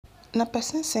Na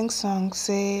person sing song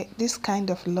say this kind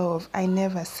of love I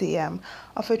never see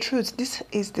of a truth, this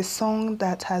is the song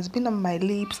that has been on my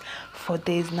lips for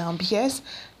days now, because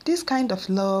this kind of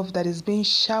love that is being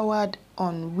showered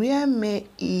on where May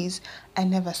is, I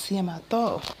never see him at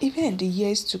all. Even in the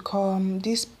years to come,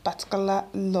 this particular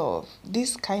love,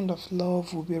 this kind of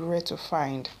love will be rare to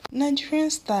find. Nigerian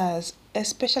stars,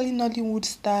 especially Nollywood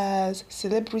stars,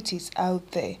 celebrities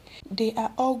out there, they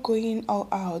are all going all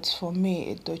out for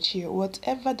May EDOCHIE.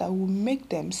 Whatever that will make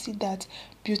them see that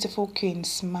beautiful queen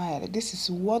smile, this is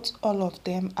what all of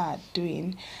them are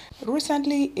doing.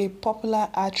 Recently, a popular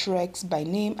actress by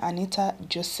name Anita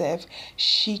Joseph,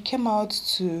 she came out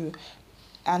to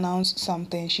announce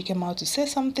something. She came out to say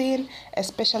something,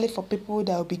 especially for people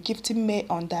that will be gifting May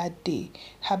on that day.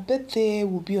 Her birthday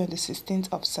will be on the 16th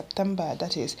of September,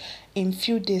 that is in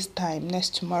few days time,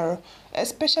 next tomorrow.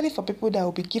 Especially for people that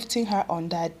will be gifting her on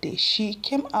that day, she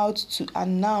came out to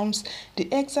announce the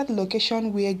exact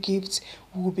location where gifts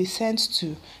will be sent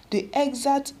to, the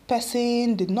exact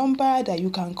person, the number that you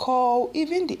can call,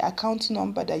 even the account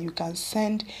number that you can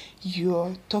send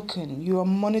your token, your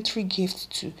monetary gift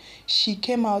to. She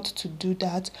came out to do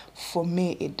that for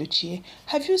May EDOCHIE.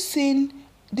 Have you seen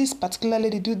this particular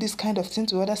lady do this kind of thing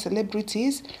to other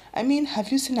celebrities? I mean,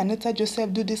 have you seen Anita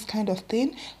Joseph do this kind of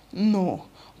thing? No.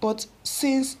 But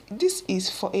since this is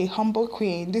for a humble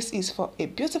queen, this is for a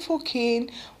beautiful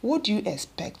king, what do you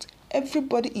expect?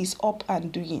 Everybody is up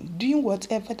and doing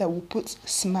whatever that will put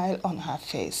smile on her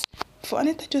face. For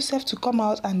Anita Joseph to come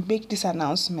out and make this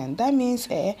announcement, that means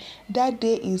that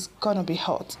day is gonna be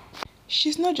hot.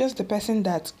 She's not just the person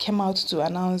that came out to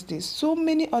announce this. So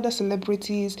many other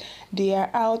celebrities, they are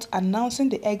out announcing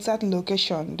the exact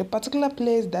location, the particular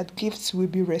place that gifts will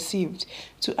be received,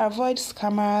 to avoid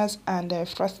scammers and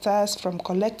fraudsters from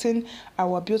collecting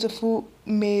our beautiful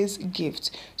May's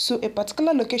gift. So a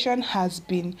particular location has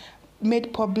been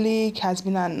made public, has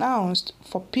been announced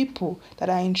for people that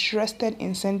are interested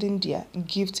in sending their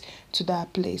gift to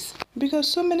that place. Because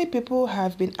so many people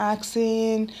have been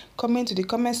asking, coming to the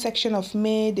comment section of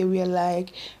May, they were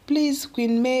like, please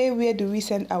Queen May, where do we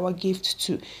send our gift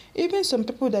to? Even some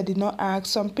people that did not ask,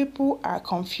 some people are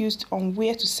confused on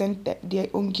where to send their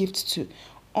own gift to,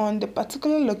 on the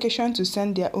particular location to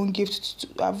send their own gift to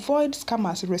avoid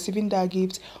scammers receiving that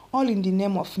gift, all in the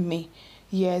name of May.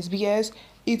 Yes, because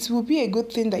it will be a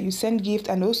good thing that you send gift,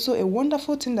 and also a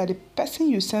wonderful thing that the person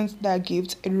you send that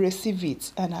gift receive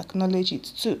it and acknowledge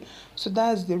it too. So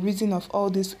that's the reason of all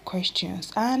these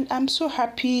questions, and I'm so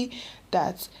happy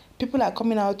that people are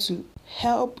coming out to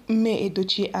help May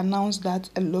EDOCHIE announce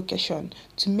that location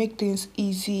to make things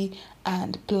easy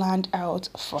and planned out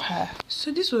for her.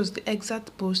 So this was the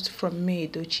exact post from May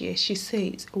EDOCHIE. She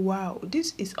says, wow,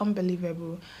 this is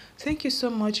unbelievable. Thank you so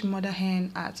much, Mother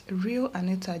Hen at Real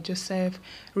Anita Joseph,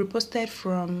 reposted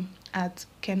from at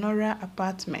Kenora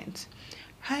Apartment.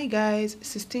 Hi guys,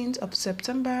 16th of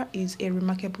September is a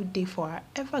remarkable day for our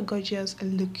ever gorgeous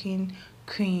looking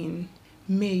queen,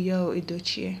 May YUL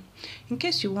EDOCHIE. In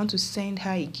case you want to send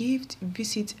her a gift,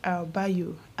 visit our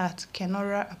bio at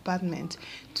Kenora Apartment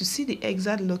to see the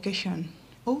exact location.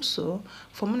 Also,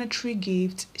 for monetary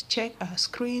gifts, check our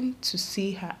screen to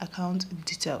see her account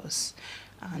details.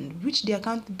 And which the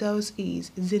account details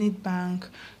is Zenith Bank.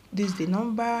 This is the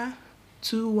number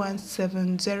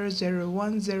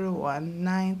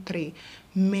 21700100193.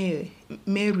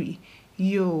 Mary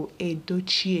YUL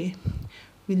EDOCHIE.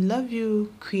 We love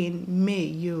you, Queen May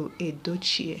YUL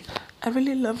EDOCHIE. I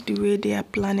really love the way they are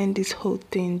planning this whole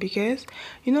thing, because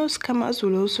you know scammers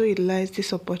will also utilize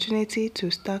this opportunity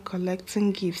to start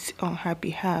collecting gifts on her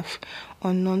behalf,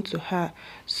 unknown to her.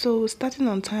 So starting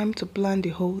on time to plan the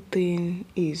whole thing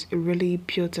is really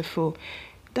beautiful.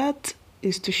 That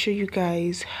is to show you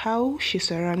guys how she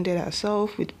surrounded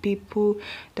herself with people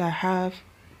that have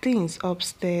things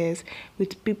upstairs,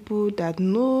 with people that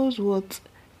knows what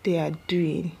they are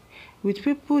doing, with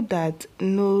people that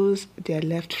knows their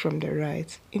left from the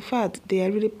right. In fact, they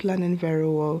are really planning very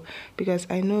well, because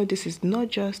I know this is not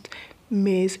just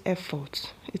May's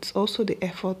effort, it's also the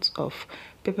efforts of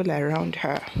people around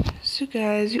her. So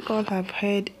guys, you all have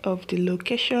heard of the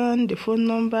location, the phone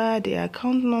number, the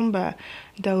account number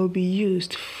that will be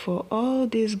used for all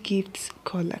these gifts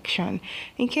collection.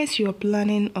 In case you are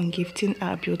planning on gifting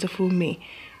our beautiful May,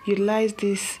 utilize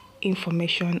this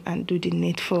information and do the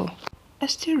needful. I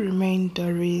still remain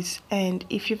Doris, and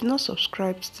if you've not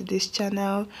subscribed to this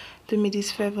channel, do me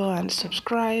this favor and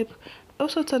subscribe.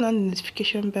 Also turn on the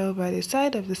notification bell by the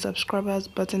side of the subscribers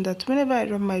button, that whenever I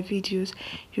run my videos,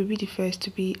 you'll be the first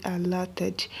to be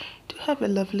alerted. Do have a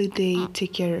lovely day.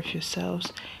 Take care of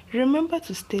yourselves. Remember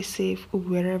to stay safe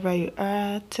wherever you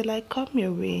are till I come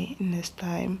your way next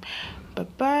time. Bye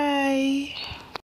bye.